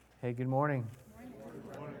Hey, good morning.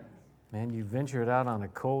 Man, you ventured out on a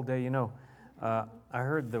cold day. I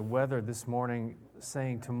heard the weather this morning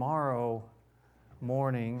saying tomorrow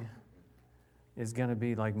morning is going to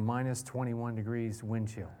be like minus 21 degrees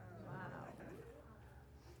wind chill.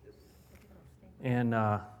 And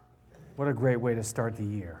what a great way to start the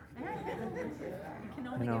year.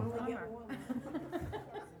 Can only get warmer.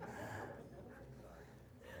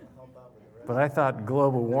 But I thought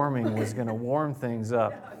global warming was going to warm things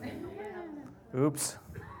up. Oops.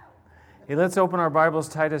 Hey, let's open our Bibles,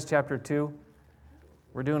 Titus chapter 2.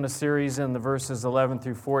 We're doing a series in the verses 11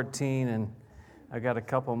 through 14, and I got a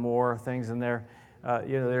couple more things in there.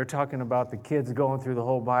 They're talking about the kids going through the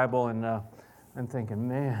whole Bible, and I'm thinking,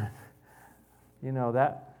 man,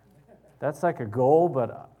 that's like a goal,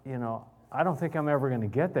 but, I don't think I'm ever going to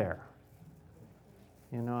get there.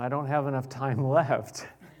 I don't have enough time left.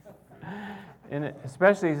 And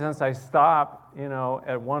especially since I stop,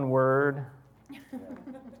 at one word,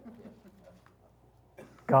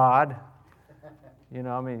 God.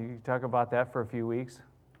 You talk about that for a few weeks.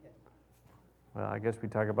 Well, I guess we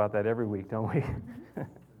talk about that every week, don't we?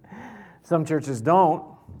 Some churches don't,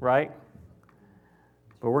 right?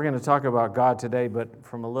 But we're going to talk about God today, but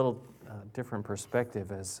from a little different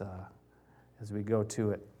perspective as we go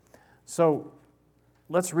to it. So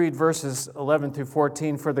let's read verses 11 through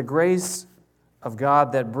 14. For the grace of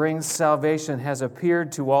God that brings salvation has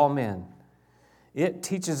appeared to all men. It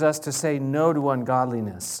teaches us to say no to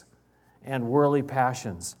ungodliness and worldly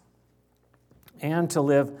passions, and to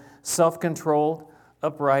live self-controlled,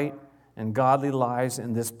 upright, and godly lives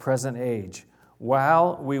in this present age,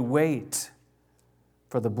 while we wait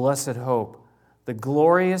for the blessed hope, the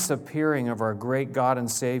glorious appearing of our great God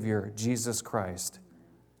and Savior, Jesus Christ,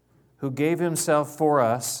 who gave himself for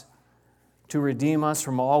us to redeem us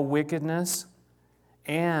from all wickedness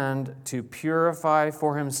and to purify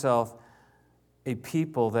for himself a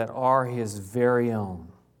people that are his very own.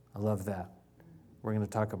 I love that. We're going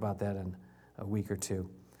to talk about that in a week or two.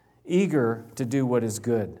 Eager to do what is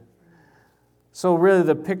good. So really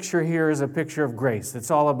the picture here is a picture of grace. It's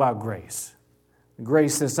all about grace.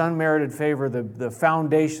 Grace, this unmerited favor, the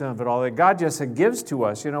foundation of it all that God just gives to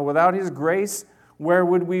us. Without his grace, where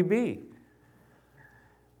would we be?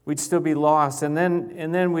 We'd still be lost. And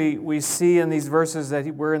then we see in these verses that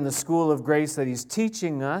we're in the school of grace, that he's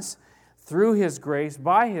teaching us through his grace,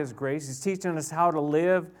 by his grace. He's teaching us how to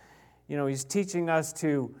live. He's teaching us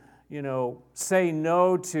to, say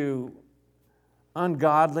no to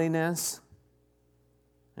ungodliness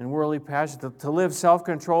and worldly passion, to live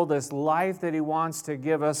self-control, this life that he wants to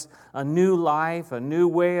give us, a new life, a new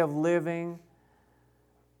way of living,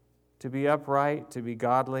 to be upright, to be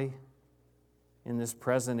godly in this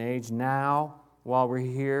present age, now, while we're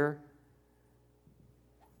here.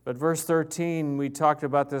 But verse 13, we talked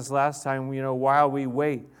about this last time, while we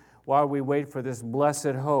wait for this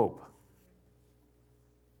blessed hope,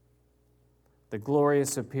 the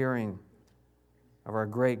glorious appearing of our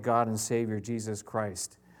great God and Savior, Jesus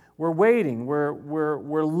Christ. We're waiting,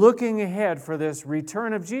 we're looking ahead for this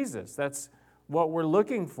return of Jesus. That's what we're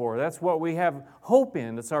looking for. That's what we have hope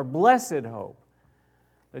in. It's our blessed hope,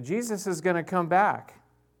 that Jesus is going to come back.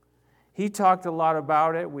 He talked a lot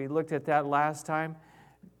about it. We looked at that last time.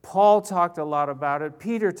 Paul talked a lot about it.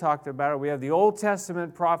 Peter talked about it. We have the Old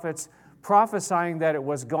Testament prophets prophesying that it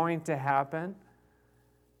was going to happen.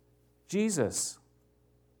 Jesus,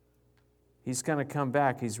 he's going to come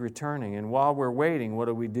back. He's returning. And while we're waiting, what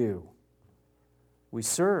do? We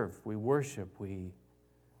serve, we worship, we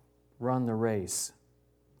run the race.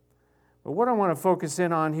 But what I want to focus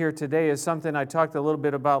in on here today is something I talked a little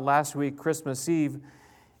bit about last week, Christmas Eve,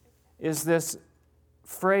 is this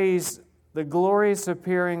phrase, the glorious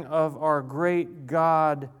appearing of our great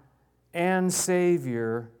God and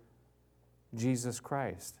Savior, Jesus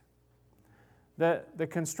Christ. The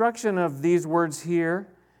construction of these words here,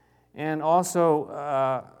 and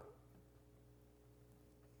also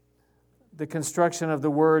the construction of the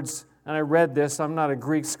words, and I read this, I'm not a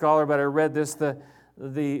Greek scholar, but I read this,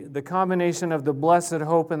 the combination of the blessed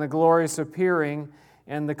hope and the glorious appearing,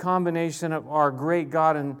 and the combination of our great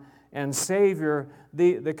God and Savior,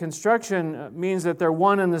 the construction means that they're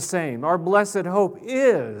one and the same. Our blessed hope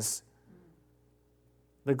is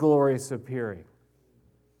the glorious appearing.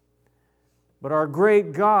 But our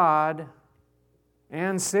great God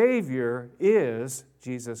and Savior is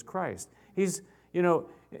Jesus Christ.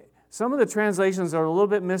 Some of the translations are a little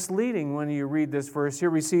bit misleading when you read this verse.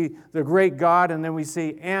 Here we see the great God, and then we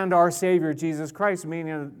see, and our Savior, Jesus Christ,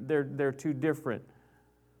 meaning they're two different.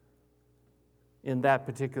 In that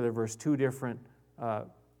particular verse, two different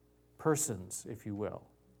persons, if you will.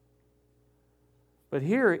 But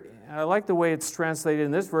here, I like the way it's translated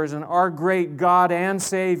in this version, our great God and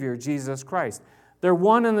Savior, Jesus Christ. They're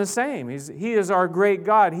one and the same. He is our great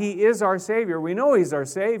God. He is our Savior. We know He's our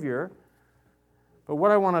Savior. But what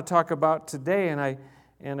I want to talk about today, and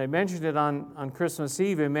I mentioned it on Christmas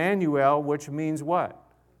Eve, Emmanuel, which means what?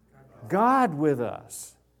 God with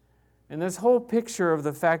us. And this whole picture of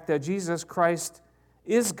the fact that Jesus Christ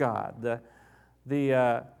is God.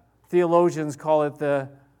 The theologians call it the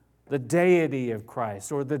deity of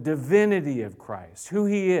Christ or the divinity of Christ, who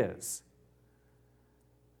He is.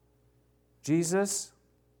 Jesus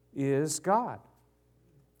is God.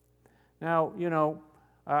 Now,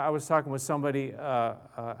 I was talking with somebody, I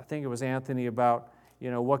think it was Anthony, about,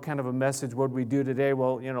 what kind of a message would we do today?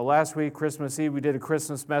 Well, last week, Christmas Eve, we did a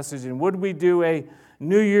Christmas message, and would we do a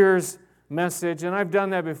New Year's message? And I've done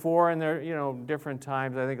that before, and there, different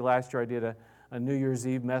times. I think last year I did a New Year's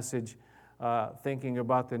Eve message thinking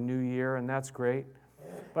about the new year, and that's great.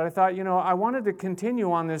 But I thought, I wanted to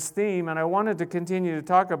continue on this theme, and I wanted to continue to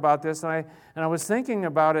talk about this, and I was thinking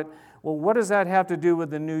about it, well, what does that have to do with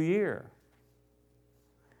the new year?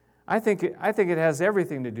 I think it has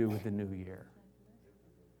everything to do with the new year.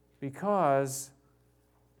 Because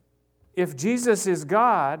if Jesus is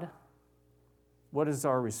God, what is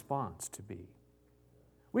our response to be?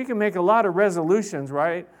 We can make a lot of resolutions,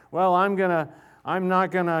 right? Well, I'm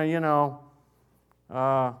not gonna,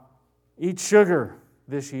 eat sugar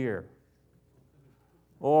this year.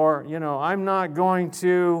 Or, I'm going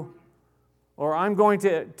to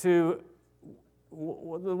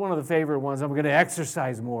one of the favorite ones, I'm going to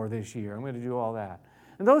exercise more this year. I'm going to do all that.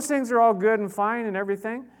 And those things are all good and fine and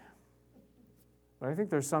everything. But I think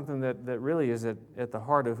there's something that really is at the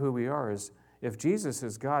heart of who we are is, if Jesus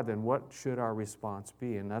is God, then what should our response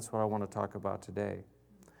be? And that's what I want to talk about today.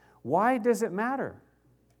 Why does it matter?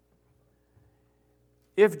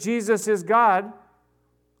 If Jesus is God,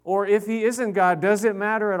 or if He isn't God, does it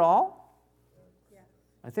matter at all? Yeah.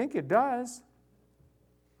 I think it does.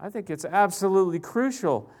 I think it's absolutely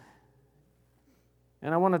crucial.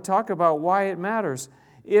 And I want to talk about why it matters.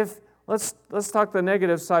 Let's talk the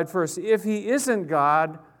negative side first. If He isn't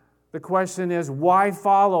God, the question is, why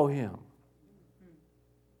follow Him?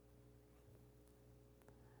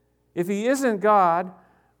 If He isn't God,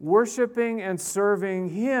 worshiping and serving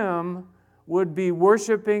Him would be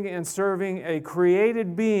worshiping and serving a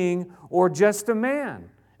created being or just a man.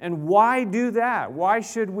 And why do that? Why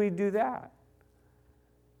should we do that?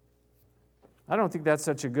 I don't think that's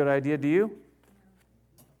such a good idea, do you?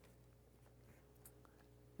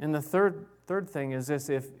 And the third thing is this,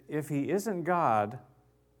 if He isn't God,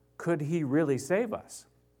 could He really save us?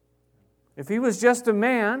 If He was just a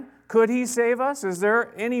man, could He save us? Is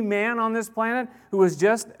there any man on this planet who was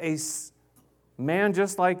just a man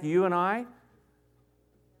just like you and I?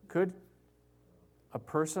 Could a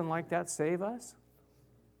person like that save us?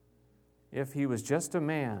 If He was just a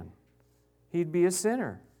man, He'd be a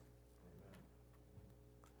sinner.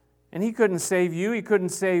 And He couldn't save you. He couldn't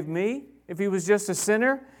save me. If He was just a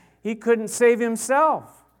sinner, He couldn't save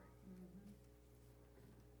Himself.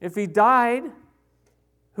 If He died,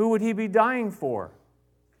 who would He be dying for?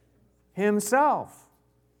 Himself.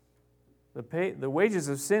 The wages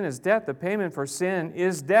of sin is death. The payment for sin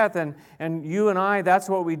is death. And you and I, that's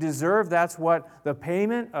what we deserve. That's what the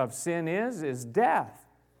payment of sin is death.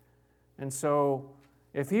 And so,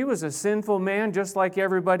 if He was a sinful man just like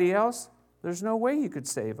everybody else, there's no way He could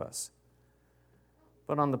save us.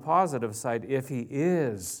 But on the positive side, if He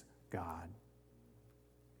is God,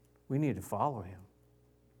 we need to follow Him.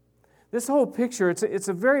 This whole picture, it's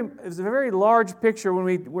a very large picture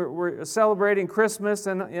when we're celebrating Christmas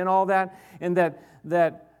and all that, and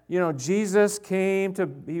that Jesus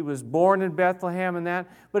He was born in Bethlehem and that,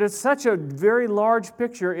 but it's such a very large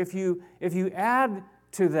picture if you add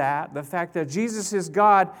to that the fact that Jesus is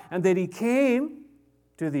God and that He came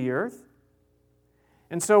to the earth.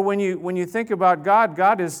 And so when you think about God,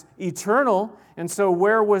 God is eternal, and so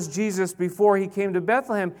where was Jesus before He came to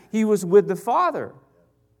Bethlehem? He was with the Father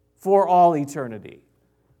for all eternity.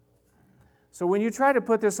 So when you try to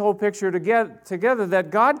put this whole picture together,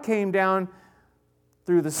 that God came down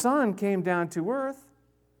through the Son, came down to earth,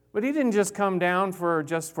 but He didn't just come down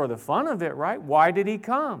just for the fun of it, right? Why did He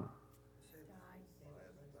come?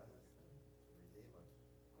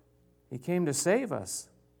 He came to save us.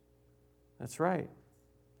 That's right.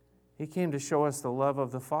 He came to show us the love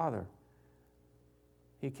of the Father.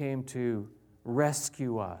 He came to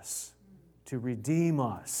rescue us, to redeem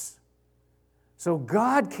us. So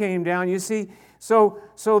God came down, you see. So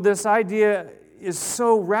this idea is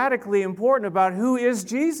so radically important about who is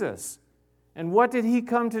Jesus and what did He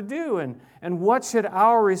come to do and what should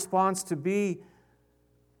our response to be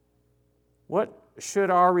What should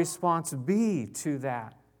our response be to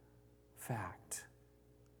that fact?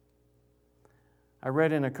 I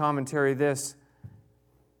read in a commentary this,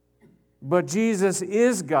 but Jesus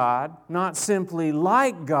is God, not simply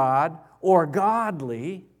like God or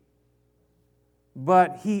godly,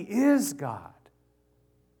 but He is God.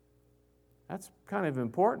 That's kind of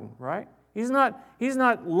important, right? He's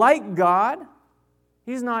not like God.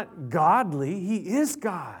 He's not godly. He is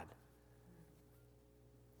God.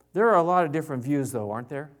 There are a lot of different views, though, aren't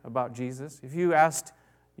there, about Jesus? If you asked,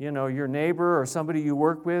 your neighbor or somebody you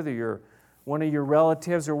work with or one of your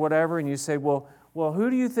relatives or whatever, and you say, well, who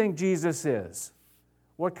do you think Jesus is?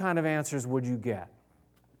 What kind of answers would you get?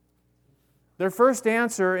 Their first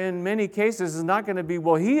answer in many cases is not going to be,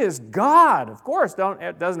 well, He is God. Of course,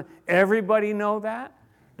 doesn't everybody know that?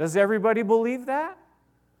 Does everybody believe that?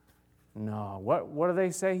 No. What do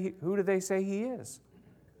they say? Who do they say He is?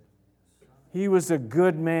 He was a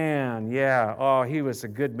good man. Yeah. Oh, He was a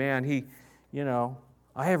good man.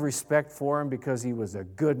 I have respect for Him because He was a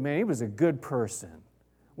good man. He was a good person.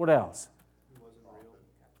 What else?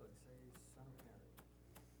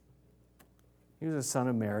 He was a son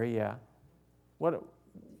of Mary, yeah. What?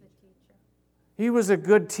 He was a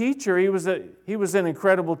good teacher. He was an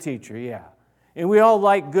incredible teacher, yeah. And we all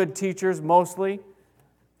like good teachers mostly.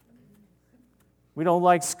 We don't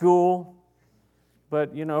like school.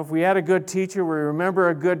 But, if we had a good teacher, we remember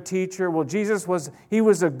a good teacher. Well, Jesus was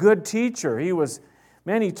a good teacher.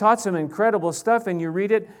 He taught some incredible stuff, and you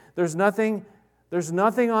read it, there's nothing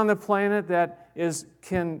on the planet that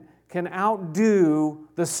can outdo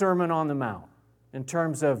the Sermon on the Mount in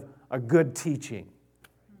terms of a good teaching.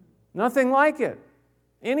 Nothing like it.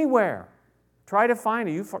 Anywhere. Try to find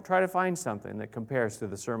it. Try to find something that compares to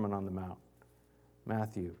the Sermon on the Mount.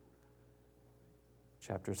 Matthew,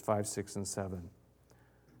 chapters 5, 6, and 7.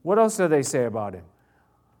 What else do they say about Him?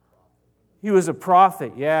 He was a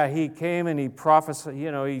prophet. Yeah, He came and He prophesied.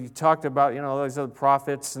 He talked about, those other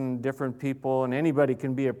prophets and different people, and anybody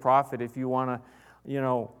can be a prophet if you want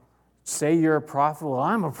to, say you're a prophet. Well,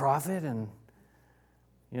 I'm a prophet, and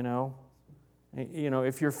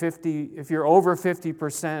if you're over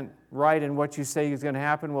 50% right in what you say is going to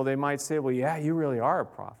happen, well, they might say, well, yeah, you really are a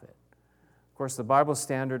prophet. Of course, the Bible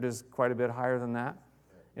standard is quite a bit higher than that.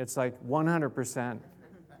 It's like 100%,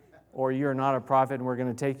 or you're not a prophet, and we're going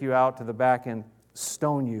to take you out to the back and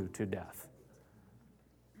stone you to death.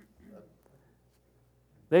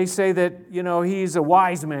 They say that, He's a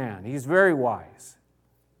wise man. He's very wise.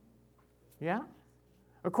 Yeah?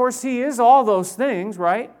 Of course, He is all those things,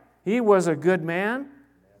 right? He was a good man.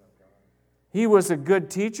 He was a good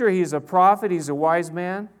teacher. He's a prophet. He's a wise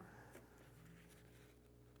man.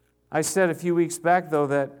 I said a few weeks back, though,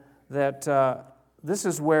 that this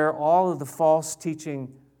is where all of the false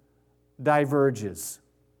teaching diverges,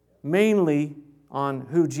 mainly on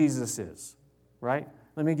who Jesus is, right?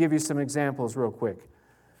 Let me give you some examples real quick.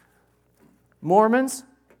 Mormons,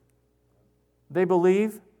 they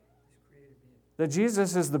believe that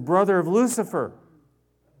Jesus is the brother of Lucifer.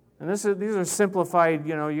 And these are simplified,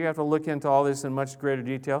 you have to look into all this in much greater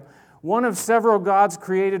detail. One of several gods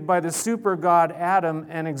created by the super god Adam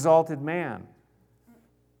and exalted man.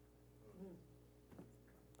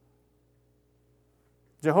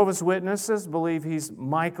 Jehovah's Witnesses believe He's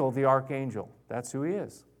Michael the archangel. That's who He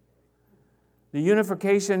is. The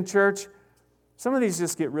Unification Church, some of these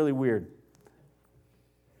just get really weird.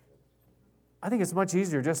 I think it's much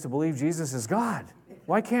easier just to believe Jesus is God.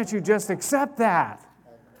 Why can't you just accept that?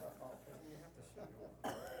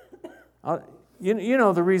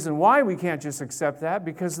 The reason why we can't just accept that,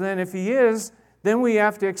 because then if He is, then we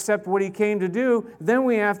have to accept what He came to do. Then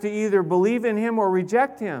we have to either believe in Him or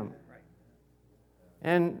reject Him.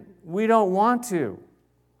 And we don't want to.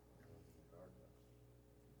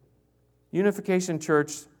 Unification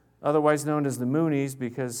Church, otherwise known as the Moonies,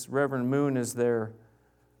 because Reverend Moon is their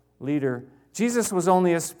leader. Jesus was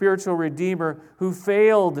only a spiritual redeemer who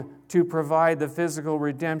failed to provide the physical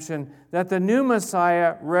redemption that the new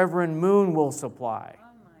Messiah, Reverend Moon, will supply.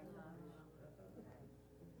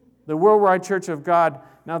 The Worldwide Church of God,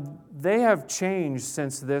 now they have changed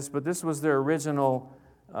since this, but this was their original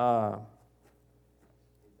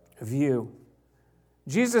view.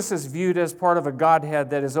 Jesus is viewed as part of a Godhead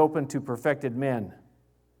that is open to perfected men.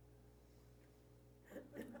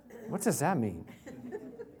 What does that mean?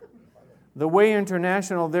 The Way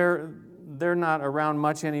International, they're not around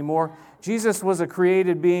much anymore. Jesus was a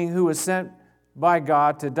created being who was sent by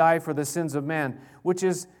God to die for the sins of man, which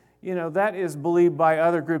is, that is believed by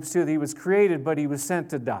other groups too, that He was created, but He was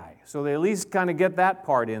sent to die. So they at least kind of get that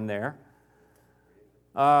part in there.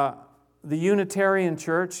 The Unitarian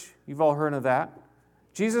Church, you've all heard of that.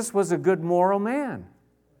 Jesus was a good moral man.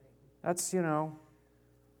 That's all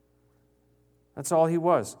he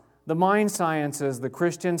was. The mind sciences, the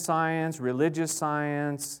Christian science, religious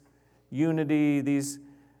science, unity, these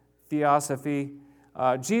theosophy,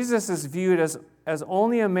 Jesus is viewed as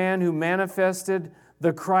only a man who manifested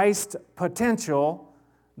the Christ potential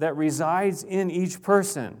that resides in each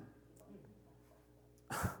person.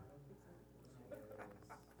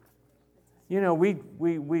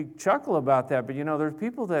 We chuckle about that, but there's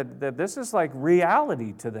people that this is like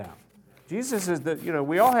reality to them. Jesus is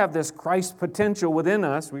we all have this Christ potential within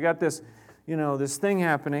us. We got this, this thing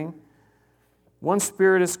happening. One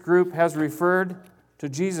Spiritist group has referred to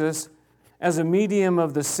Jesus as a medium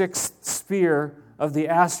of the sixth sphere of the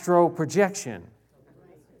astral projection.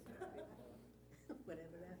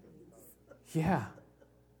 Yeah.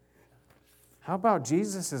 How about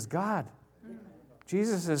Jesus as God?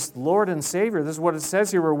 Jesus is Lord and Savior. This is what it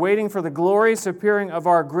says here. We're waiting for the glorious appearing of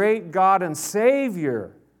our great God and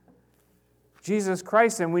Savior, Jesus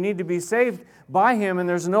Christ, and we need to be saved by Him, and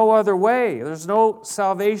there's no other way. There's no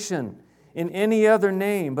salvation in any other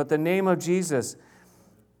name but the name of Jesus.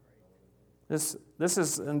 This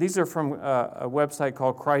is, and these are from a website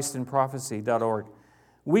called christandprophecy.org.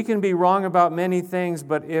 We can be wrong about many things,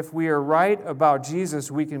 but if we are right about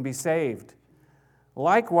Jesus, we can be saved.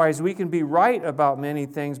 Likewise, we can be right about many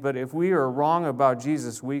things, but if we are wrong about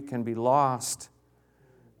Jesus, we can be lost.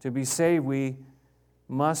 To be saved, we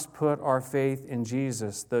must put our faith in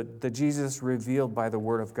Jesus, the Jesus revealed by the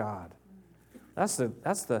Word of God. That's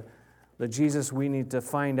the Jesus we need to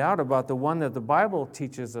find out about, the one that the Bible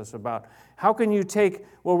teaches us about. How can you take,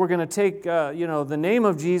 we're going to take, the name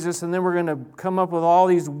of Jesus, and then we're going to come up with all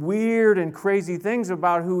these weird and crazy things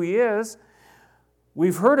about who He is.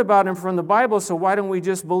 We've heard about Him from the Bible, so why don't we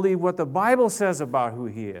just believe what the Bible says about who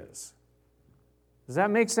He is? Does that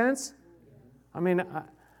make sense? I mean,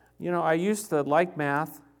 I used to like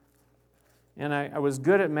math, and I was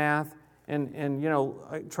good at math, and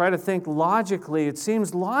I try to think logically. It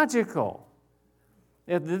seems logical.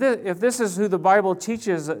 If this is who the Bible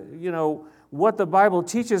teaches, what the Bible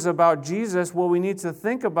teaches about Jesus, well, we need to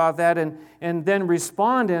think about that and then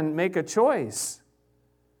respond and make a choice.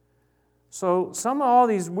 So some of all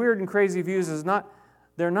these weird and crazy views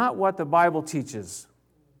they're not what the Bible teaches.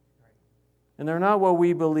 And they're not what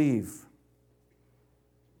we believe.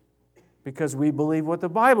 Because we believe what the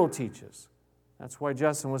Bible teaches. That's why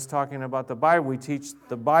Justin was talking about the Bible. We teach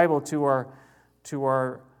the Bible to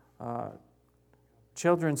our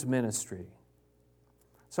children's ministry.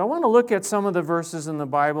 So I want to look at some of the verses in the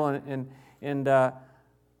Bible, and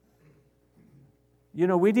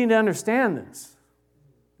we need to understand this.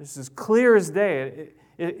 This is clear as day.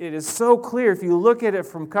 It is so clear. If you look at it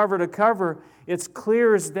from cover to cover, it's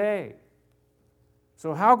clear as day.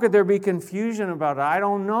 So how could there be confusion about it? I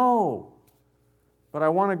don't know. But I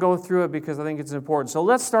want to go through it because I think it's important. So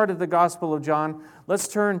let's start at the Gospel of John. Let's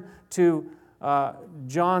turn to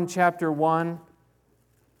John chapter 1,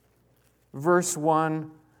 verse 1,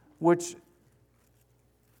 which,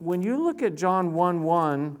 when you look at John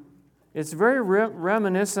 1:1, it's very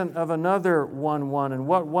reminiscent of another 1:1. And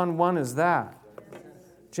what 1:1 is that?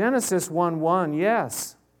 Genesis 1:1,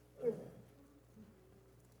 yes.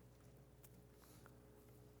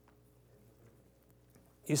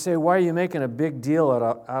 You say, why are you making a big deal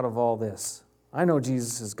out of all this? I know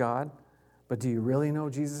Jesus is God, but do you really know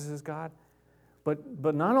Jesus is God?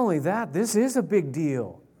 But not only that, this is a big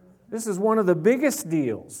deal. This is one of the biggest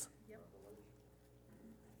deals.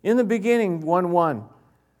 In the beginning, 1:1.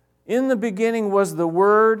 In the beginning was the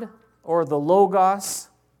Word, or the Logos,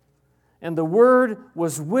 and the Word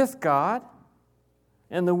was with God,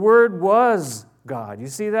 and the Word was God. You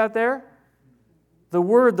see that there? The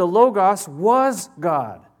Word, the Logos, was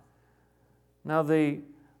God. Now the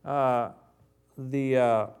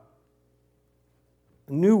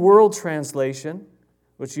New World Translation,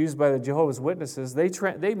 which is used by the Jehovah's Witnesses, they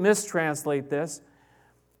mistranslate this.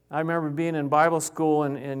 I remember being in Bible school,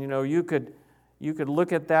 and you could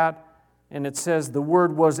look at that, and it says the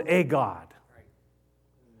Word was a God.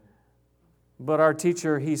 But our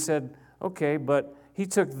teacher, he said, okay, but he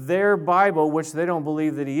took their Bible, which they don't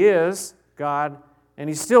believe that He is God, and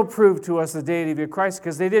He still proved to us the deity of Christ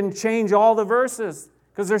because they didn't change all the verses,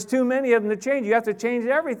 because there's too many of them to change. You have to change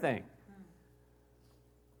everything.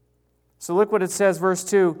 So look what it says, verse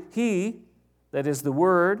 2. He, that is the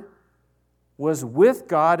Word, was with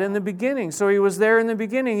God in the beginning. So He was there in the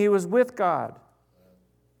beginning. He was with God.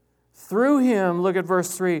 Through Him, look at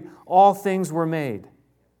verse 3, all things were made.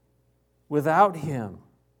 Without Him,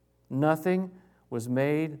 nothing was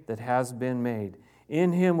made that has been made.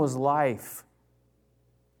 In Him was life.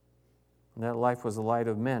 And that life was the light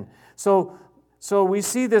of men. So we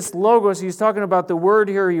see this Logos. He's talking about the Word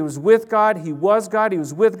here. He was with God. He was God. He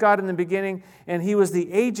was with God in the beginning. And He was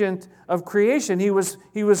the agent of creation. He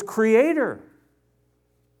was creator.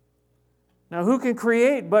 Now, who can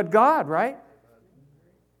create but God, right?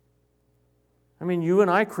 I mean, you and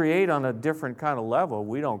I create on a different kind of level.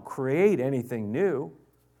 We don't create anything new.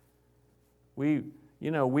 We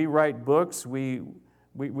write books, we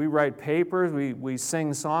write papers, we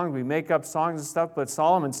sing songs, we make up songs and stuff, but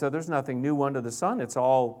Solomon said there's nothing new under the sun. It's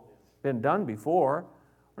all been done before.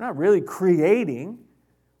 We're not really creating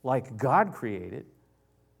like God created.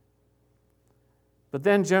 But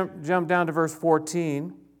then jump down to verse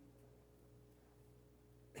 14.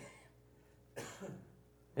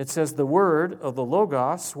 It says, the word of the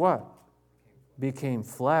Logos, what? Became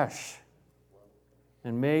flesh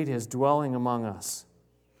and made His dwelling among us.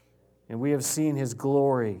 And we have seen His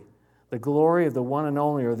glory, the glory of the one and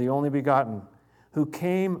only, or the only begotten, who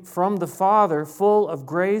came from the Father, full of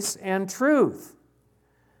grace and truth.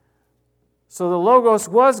 So the Logos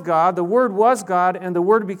was God, the Word was God, and the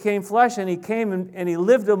Word became flesh, and He came and He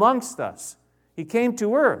lived amongst us. He came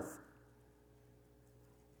to earth.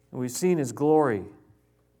 And we've seen His glory.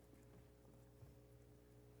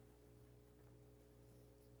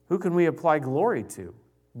 Who can we apply glory to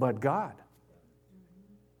but God?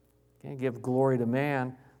 Can't give glory to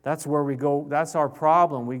man. That's where we go. That's our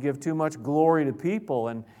problem. We give too much glory to people,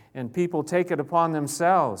 and people take it upon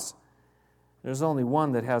themselves. There's only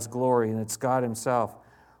one that has glory, and it's God Himself.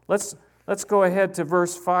 Let's go ahead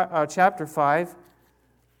to chapter 5.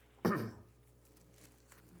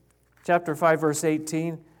 Chapter 5, verse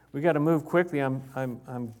 18. We got to move quickly.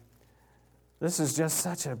 This is just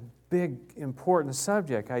such a big, important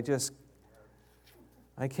subject. I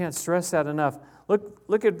can't stress that enough.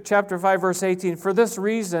 Look at chapter 5, verse 18. For this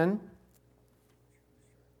reason,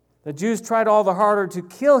 the Jews tried all the harder to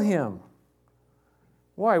kill Him.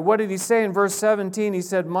 Why? What did He say in verse 17? He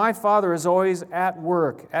said, my Father is always at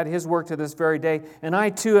work, at His work to this very day, and I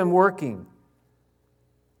too am working.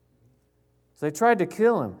 So they tried to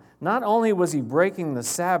kill Him. Not only was He breaking the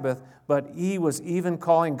Sabbath, but He was even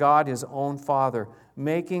calling God His own Father,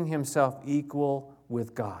 making Himself equal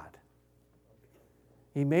with God.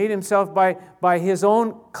 He made Himself by His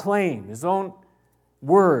own claim, His own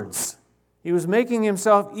words. He was making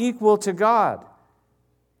Himself equal to God.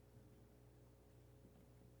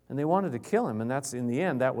 And they wanted to kill Him, and that's, in the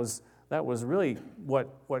end, that was really what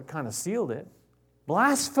kind of sealed it.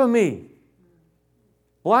 Blasphemy!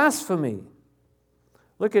 Blasphemy!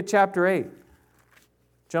 Look at chapter 8.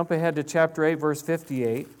 Jump ahead to chapter 8, verse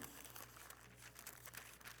 58.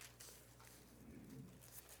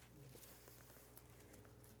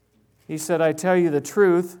 He said, I tell you the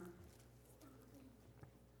truth.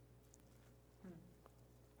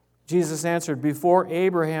 Jesus answered, before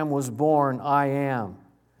Abraham was born, I am.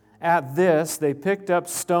 At this, they picked up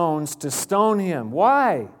stones to stone Him.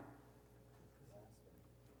 Why?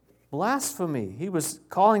 Blasphemy. He was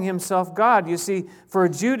calling Himself God. You see, for a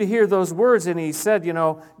Jew to hear those words, and he said,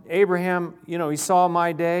 Abraham, he saw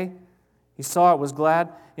my day. He saw it, was glad.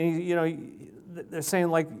 And, they're saying,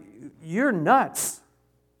 like, you're nuts.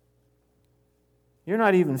 You're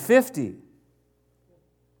not even 50.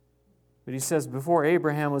 But He says, before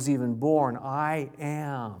Abraham was even born, I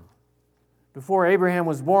am. Before Abraham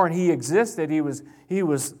was born, He existed. He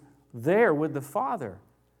was there with the Father.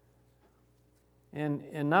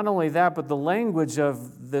 And not only that, but the language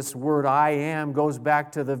of this word I am goes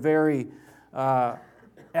back to the very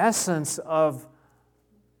essence of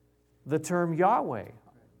the term Yahweh,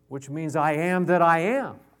 which means I am that I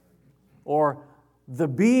am, or the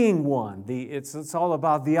being one. It's all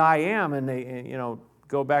about the I am, and they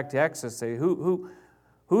go back to Exodus, say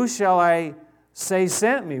who shall I say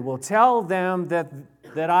sent me? Well, tell them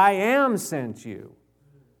that I am sent you.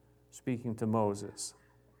 Speaking to Moses.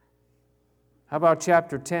 How about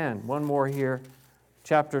chapter 10? One more here.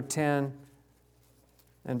 Chapter 10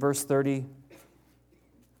 and verse 30.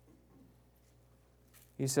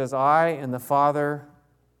 He says, I and the Father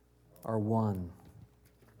are one.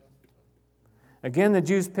 Again, the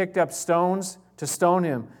Jews picked up stones to stone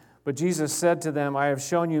Him. But Jesus said to them, I have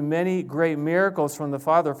shown you many great miracles from the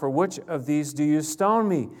Father. For which of these do you stone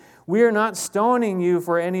me? We are not stoning you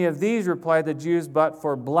for any of these, replied the Jews, but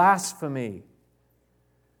for blasphemy.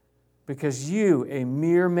 Because you, a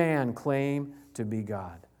mere man, claim to be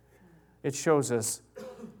God. It shows us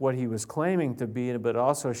what He was claiming to be, but it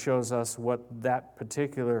also shows us what that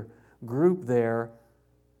particular group there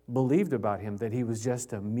believed about Him, that He was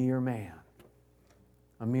just a mere man.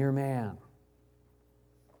 A mere man.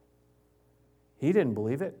 He didn't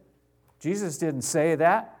believe it. Jesus didn't say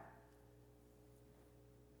that.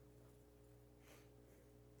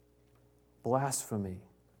 blasphemy.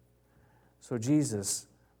 So Jesus,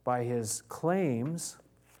 by his claims,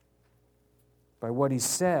 by what he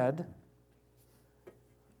said,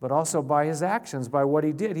 but also by his actions, by what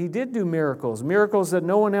he did. He did do miracles, miracles that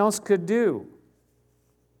no one else could do.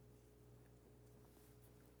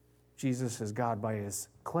 Jesus is God by his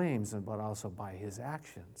claims, but also by his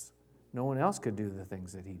actions. No one else could do the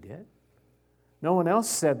things that he did. No one else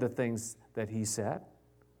said the things that he said.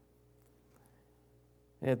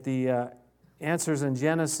 At the Answers in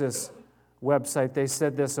Genesis website, they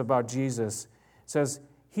said this about Jesus. It says,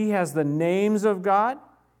 he has the names of God,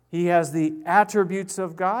 he has the attributes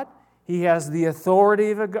of God, he has the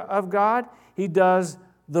authority of God, he does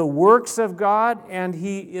the works of God, and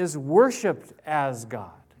he is worshiped as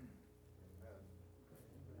God.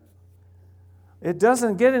 It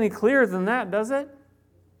doesn't get any clearer than that, does it?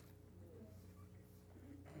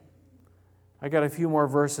 I got a few more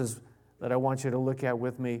verses that I want you to look at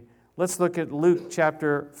with me. Let's look at Luke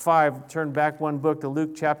chapter 5. Turn back one book to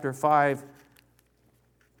Luke chapter 5,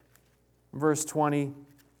 verse 20.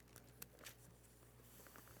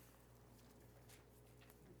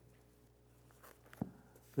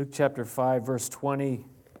 Luke chapter 5, verse 20.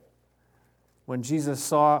 When Jesus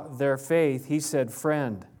saw their faith, he said,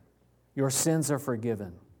 "Friend, your sins are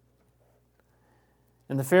forgiven."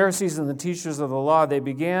 And the Pharisees and the teachers of the law, they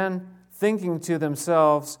began thinking to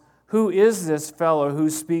themselves, who is this fellow who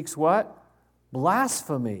speaks what?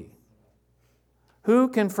 Blasphemy. Who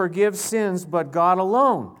can forgive sins but God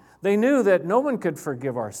alone? They knew that no one could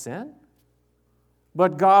forgive our sin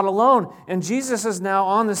but God alone. And Jesus is now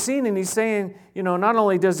on the scene, and he's saying, not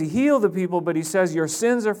only does he heal the people, but he says, your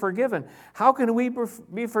sins are forgiven. How can we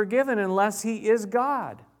be forgiven unless he is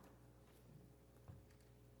God?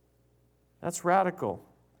 That's radical.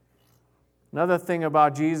 Another thing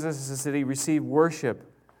about Jesus is that he received worship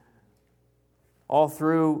all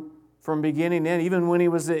through from beginning to end. Even when he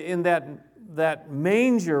was in that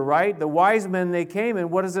manger, right? The wise men, they came,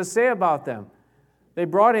 and what does it say about them? They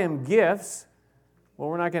brought him gifts. Well,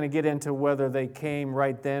 we're not going to get into whether they came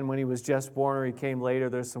right then when he was just born or he came later.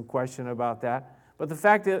 There's some question about that. But the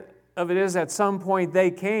fact of it is, at some point they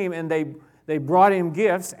came and they brought him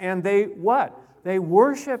gifts, and they what? They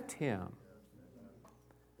worshiped him.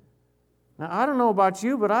 Now, I don't know about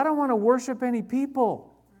you, but I don't want to worship any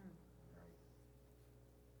people.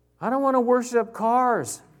 I don't want to worship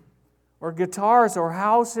cars or guitars or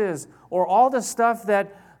houses or all the stuff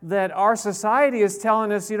that our society is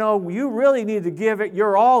telling us, you really need to give it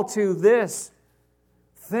your all to this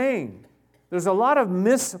thing. There's a lot of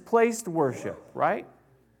misplaced worship, right?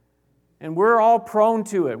 And we're all prone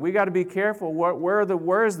to it. We got to be careful.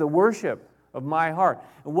 Where is the worship of my heart?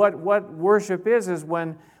 And what worship is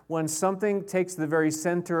when something takes the very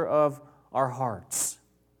center of our hearts.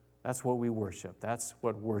 That's what we worship. That's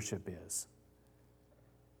what worship is.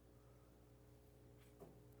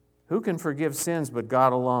 Who can forgive sins but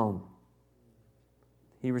God alone?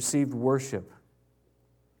 He received worship.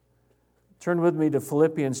 Turn with me to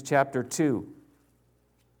Philippians chapter 2.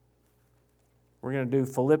 We're going to do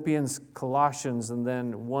Philippians, Colossians, and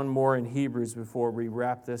then one more in Hebrews before we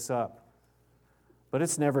wrap this up. But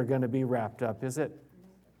it's never going to be wrapped up, is it?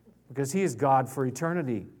 Because he is God for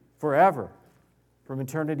eternity, forever. From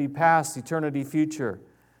eternity past, eternity future.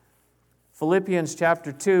 Philippians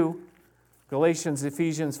chapter 2. Galatians,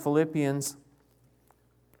 Ephesians, Philippians.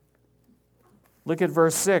 Look at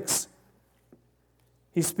verse 6.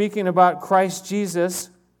 He's speaking about Christ Jesus,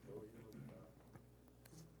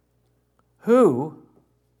 who,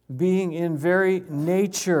 being in very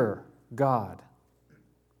nature God,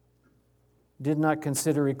 did not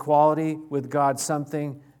consider equality with God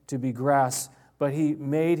something to be grasped, but he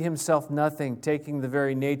made himself nothing, taking the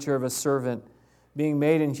very nature of a servant. Being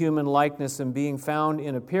made in human likeness and being found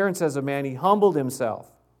in appearance as a man, he humbled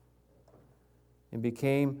himself and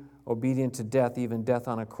became obedient to death, even death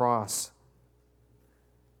on a cross.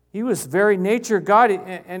 He was very nature God,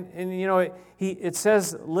 and it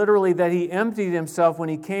says literally that he emptied himself when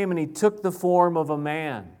he came and he took the form of a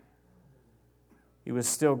man. He was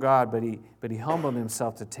still God, but he humbled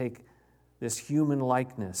himself to take this human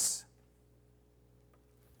likeness.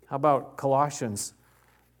 How about Colossians?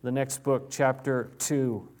 The next book, chapter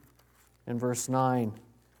 2 and verse 9.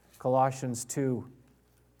 Colossians 2.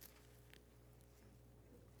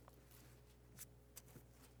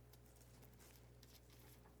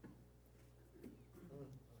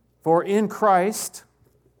 For in Christ,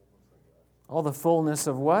 all the fullness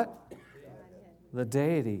of what? The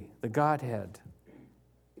deity, the Godhead,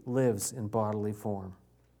 lives in bodily form.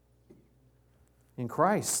 In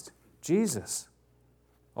Christ, Jesus,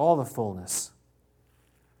 all the fullness.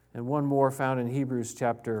 And one more found in Hebrews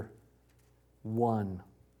chapter 1.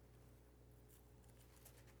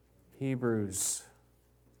 Hebrews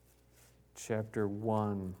chapter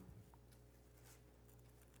 1.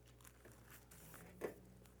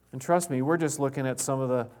 And trust me, we're just looking at some of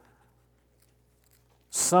the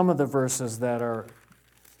verses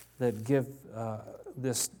that give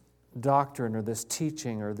this doctrine or this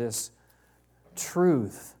teaching or this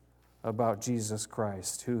truth about Jesus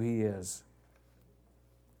Christ, who He is.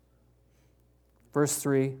 Verse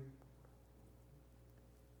 3,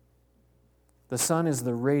 the Son is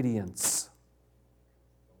the radiance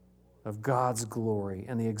of God's glory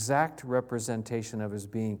and the exact representation of His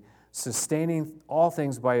being, sustaining all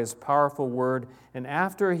things by His powerful word. And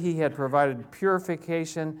after He had provided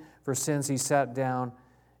purification for sins, He sat down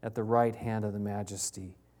at the right hand of the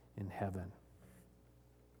Majesty in heaven.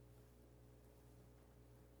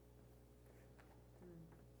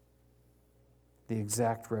 The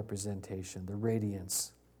exact representation, the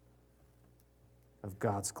radiance of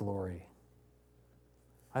God's glory.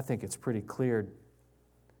 I think it's pretty clear.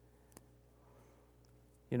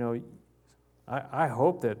 You know, I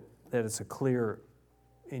hope that it's a clear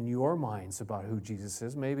in your minds about who Jesus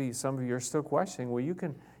is. Maybe some of you are still questioning. Well,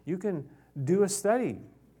 you can do a study,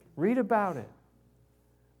 read about it.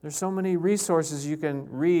 There's so many resources you can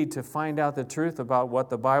read to find out the truth about what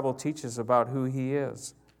the Bible teaches about who He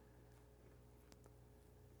is.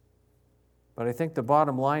 But I think the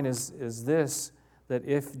bottom line is this, that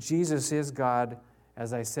if Jesus is God,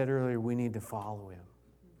 as I said earlier, we need to follow Him.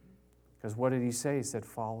 Because what did He say? He said,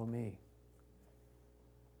 follow me.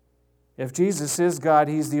 If Jesus is God,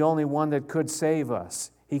 He's the only one that could save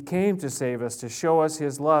us. He came to save us, to show us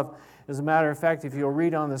His love. As a matter of fact, if you'll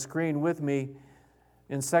read on the screen with me,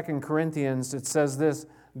 in 2 Corinthians, it says this,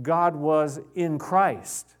 God was in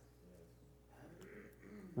Christ,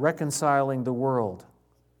 reconciling the world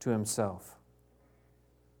to Himself,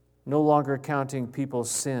 no longer counting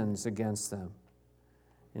people's sins against them.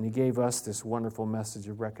 And He gave us this wonderful message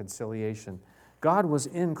of reconciliation. God was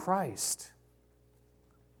in Christ.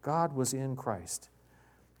 God was in Christ.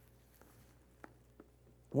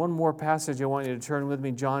 One more passage I want you to turn with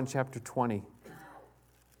me, John chapter 20.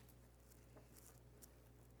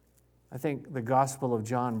 I think the Gospel of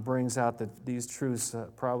John brings out these truths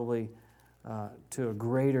probably to a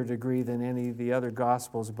greater degree than any of the other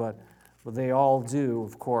Gospels, but they all do,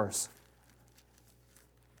 of course.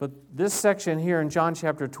 But this section here in John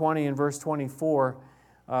chapter 20 and verse 24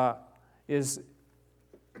 is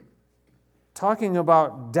talking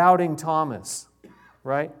about doubting Thomas,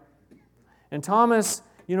 right? And Thomas,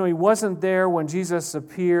 you know, he wasn't there when Jesus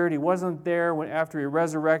appeared. He wasn't there after He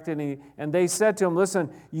resurrected. And they said to him, listen,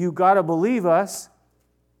 you got to believe us.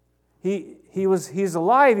 He's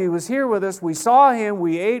alive. He was here with us. We saw Him.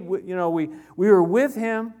 We ate. We were with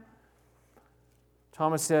Him.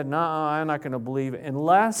 Thomas said, no, I'm not going to believe it.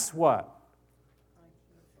 Unless what?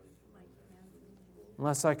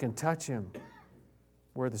 Unless I can touch Him.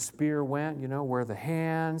 Where the spear went, where the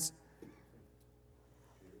hands.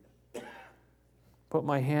 Put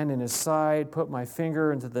my hand in His side, put my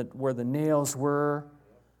finger into where the nails were.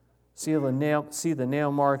 See the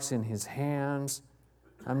nail marks in His hands.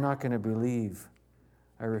 I'm not going to believe.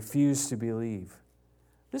 I refuse to believe.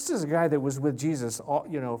 This is a guy that was with Jesus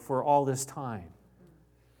for all this time.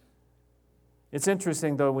 It's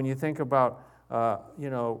interesting, though, when you think about,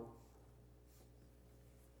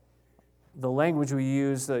 the language we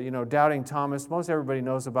use, doubting Thomas. Most everybody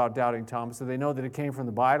knows about doubting Thomas. So they know that it came from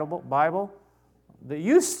the Bible. They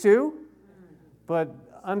used to, but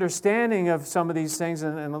understanding of some of these things,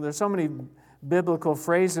 and there's so many biblical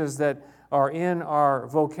phrases that are in our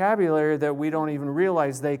vocabulary that we don't even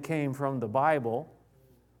realize they came from the Bible.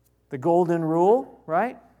 The Golden Rule,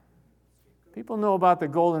 right? People know about the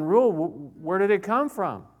Golden Rule. Where did it come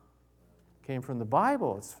from? It came from the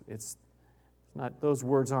Bible. It's not, those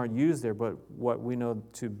words aren't used there, but what we know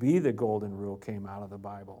to be the Golden Rule came out of the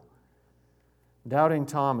Bible. Doubting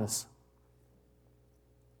Thomas.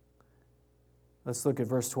 Let's look at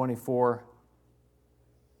verse 24.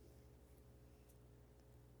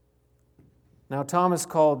 Now Thomas,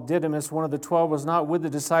 called Didymus, one of the 12, was not with the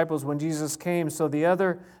disciples when Jesus came. So the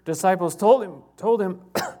other disciples told him,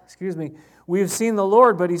 excuse me, we have seen the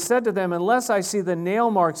Lord. But He said to them, unless I see the nail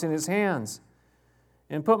marks in His hands,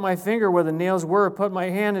 and put my finger where the nails were, put my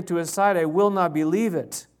hand into His side, I will not believe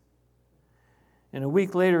it. And a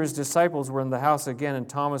week later, His disciples were in the house again, and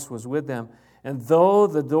Thomas was with them. And though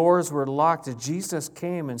the doors were locked, Jesus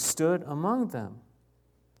came and stood among them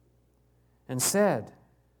and said,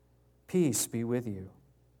 peace be with you.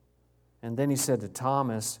 And then He said to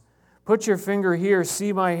Thomas, put your finger here,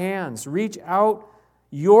 see my hands. Reach out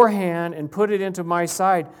your hand and put it into my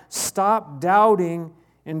side. Stop doubting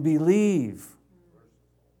and believe."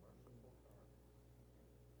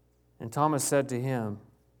 And Thomas said to him,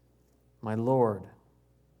 "My Lord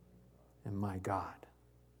and my God."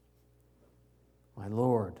 My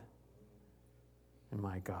Lord and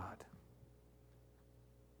my God.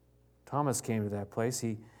 Thomas came to that place.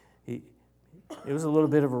 It was a little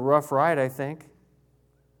bit of a rough ride, I think,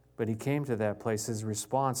 but he came to that place. His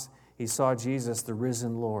response, he saw Jesus, the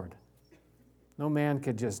risen Lord. No man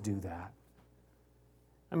could just do that.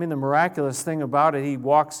 I mean, the miraculous thing about it, he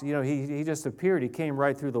walks, he just appeared. He came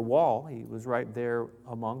right through the wall. He was right there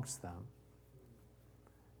amongst them.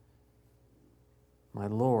 My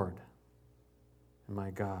Lord and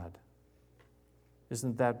my God.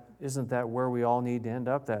 Isn't that where we all need to end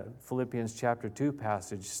up? That Philippians chapter 2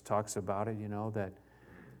 passage talks about it,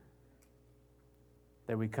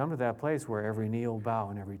 that we come to that place where every knee will bow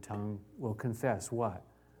and every tongue will confess what?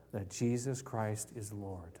 That Jesus Christ is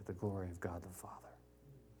Lord, to the glory of God the Father.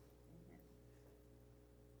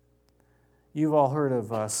 You've all heard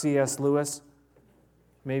of C.S. Lewis.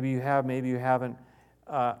 Maybe you have, maybe you haven't.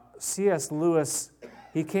 C.S. Lewis,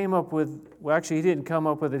 he came up with, well, actually, he didn't come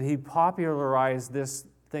up with it. He popularized this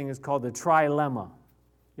thing. It's called the trilemma.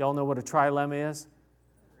 Y'all know what a trilemma is?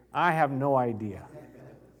 I have no idea.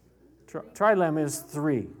 Trilemma is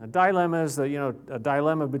three. A dilemma is a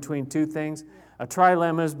dilemma between two things. A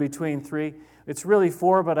trilemma is between three. It's really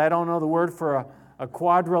four, but I don't know the word for a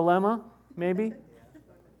quadrilemma, maybe.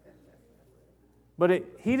 But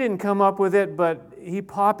he didn't come up with it, but he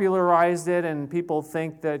popularized it, and people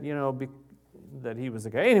think that, that he was the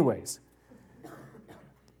guy. Anyways,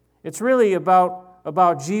 it's really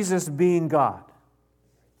about Jesus being God.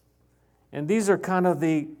 And these are kind of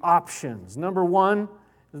the options. Number one,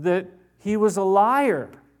 that he was a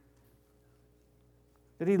liar.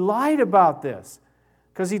 That he lied about this.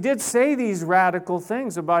 Because he did say these radical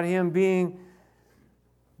things about him being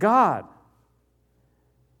God.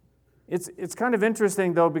 It's kind of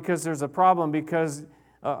interesting, though, because there's a problem, because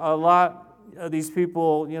a lot of these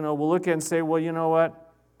people, will look at it and say, well, you know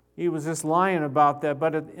what? He was just lying about that.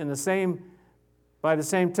 But by the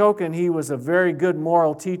same token, he was a very good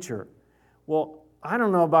moral teacher. Well, I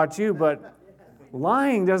don't know about you, but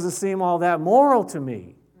lying doesn't seem all that moral to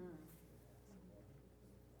me.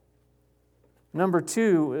 Number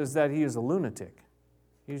two is that he is a lunatic.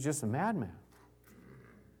 He was just a madman.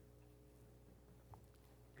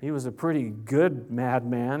 He was a pretty good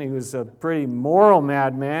madman. He was a pretty moral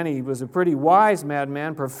madman. He was a pretty wise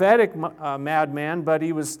madman, prophetic madman, but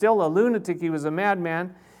he was still a lunatic. He was a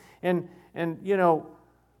madman. And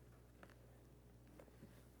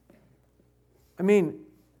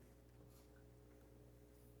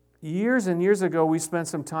years and years ago, we spent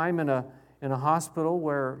some time in a hospital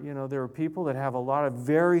where, there were people that have a lot of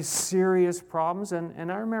very serious problems.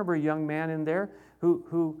 And I remember a young man in there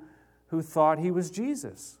who thought he was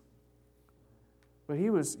Jesus. But he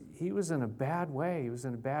was in a bad way. He was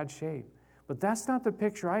in a bad shape. But that's not the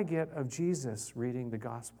picture I get of Jesus reading the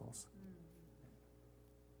Gospels.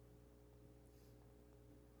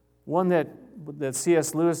 One that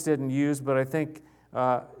C.S. Lewis didn't use, but I think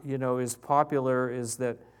is popular, is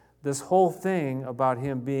that this whole thing about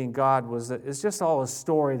him being God it's just all a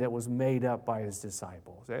story that was made up by his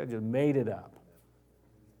disciples. They just made it up.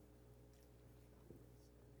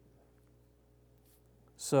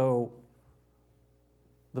 So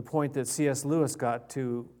the point that C.S. Lewis got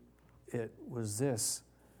to it was this.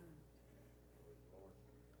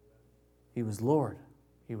 He was Lord.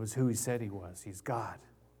 He was who he said he was. He's God.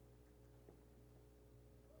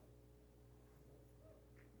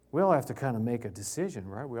 We all have to kind of make a decision,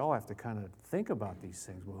 right? We all have to kind of think about these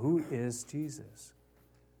things. Well, who is Jesus?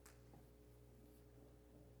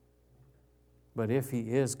 But if he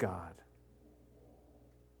is God,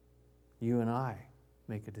 you and I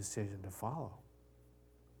make a decision to follow.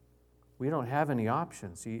 We don't have any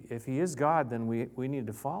options. If he is God, then we need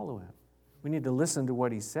to follow him. We need to listen to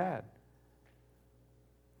what he said.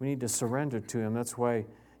 We need to surrender to him. That's why,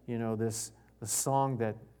 the song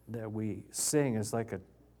that we sing is like a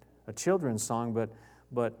children's song,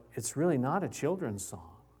 but it's really not a children's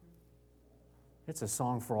song. It's a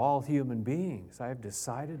song for all human beings. I have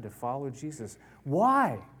decided to follow Jesus.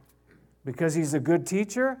 Why? Because he's a good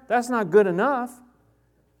teacher? That's not good enough.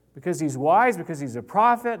 Because he's wise, because he's a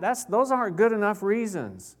prophet? Those aren't good enough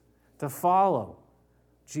reasons to follow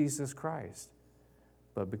Jesus Christ.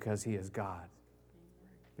 But because he is God,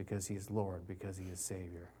 because he is Lord, because he is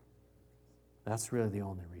Savior. That's really the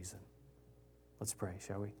only reason. Let's pray,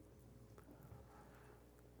 shall we?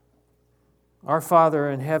 Our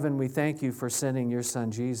Father in heaven, we thank you for sending your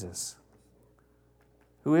Son Jesus.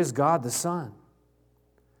 who is God the Son.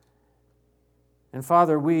 And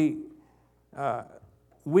Father, we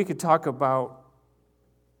could talk about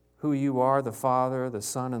who you are, the Father, the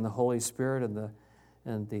Son, and the Holy Spirit,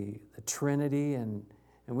 and the Trinity, and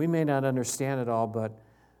we may not understand it all, but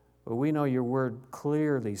we know your word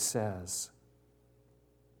clearly says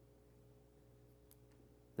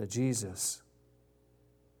that Jesus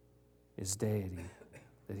is deity,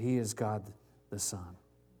 that he is God the Son.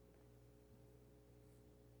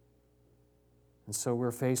 And so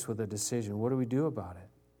we're faced with a decision. What do we do about it?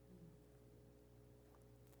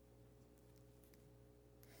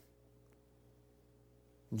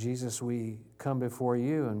 Jesus, we come before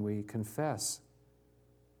you and we confess.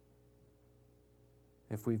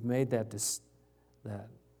 If we've made that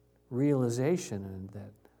realization and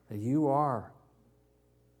that you are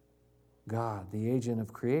God, the agent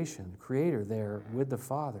of creation, creator there with the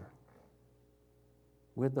Father,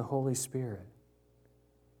 with the Holy Spirit,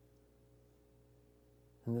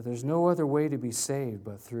 and that there's no other way to be saved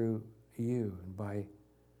but through you and by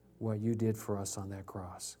what you did for us on that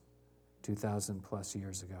cross 2,000 plus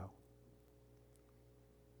years ago.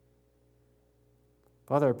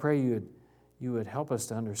 Father, I pray you would help us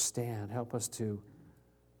to understand, help us to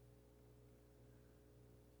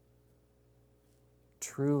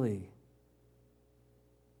truly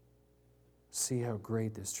see how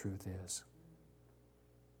great this truth is.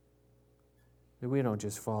 That we don't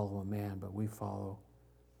just follow a man, but we follow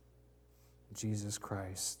Jesus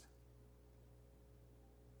Christ,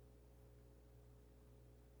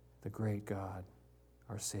 the great God,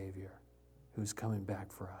 our Savior, who's coming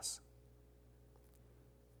back for us.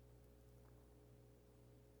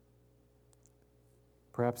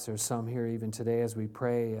 Perhaps there's some here even today as we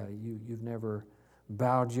pray, you've never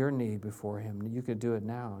bowed your knee before him. You could do it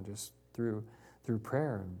now just through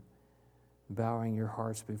prayer and bowing your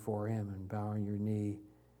hearts before him and bowing your knee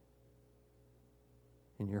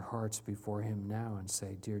in your hearts before him now and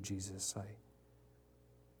say, Dear Jesus,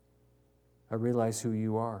 I realize who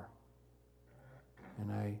you are,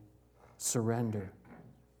 and I surrender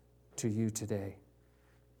to you today.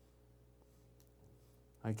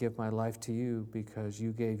 I give my life to you because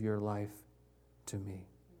you gave your life to me.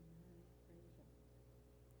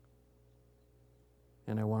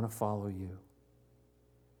 And I want to follow you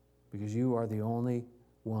because you are the only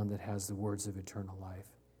one that has the words of eternal life.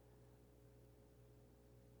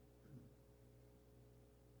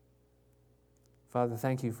 Father,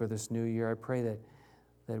 thank you for this new year. I pray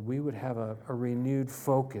that we would have a renewed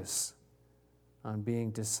focus on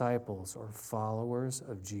being disciples or followers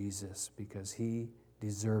of Jesus because he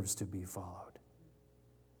deserves to be followed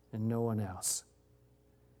and no one else.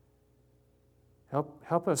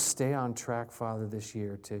 Help us stay on track, Father, this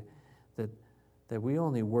year that we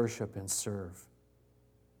only worship and serve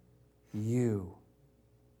you,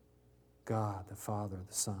 God, the Father,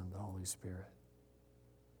 the Son, the Holy Spirit.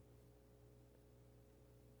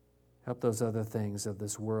 Help those other things of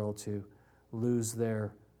this world to lose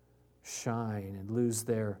their shine and lose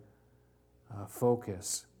their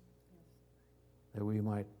focus, that we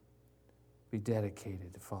might be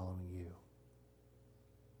dedicated to following you.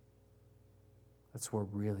 That's what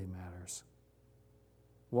really matters.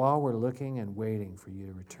 While we're looking and waiting for you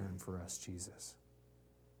to return for us, Jesus,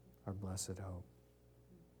 our blessed hope.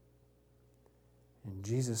 In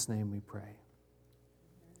Jesus' name we pray.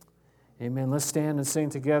 Amen. Let's stand and sing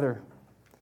together.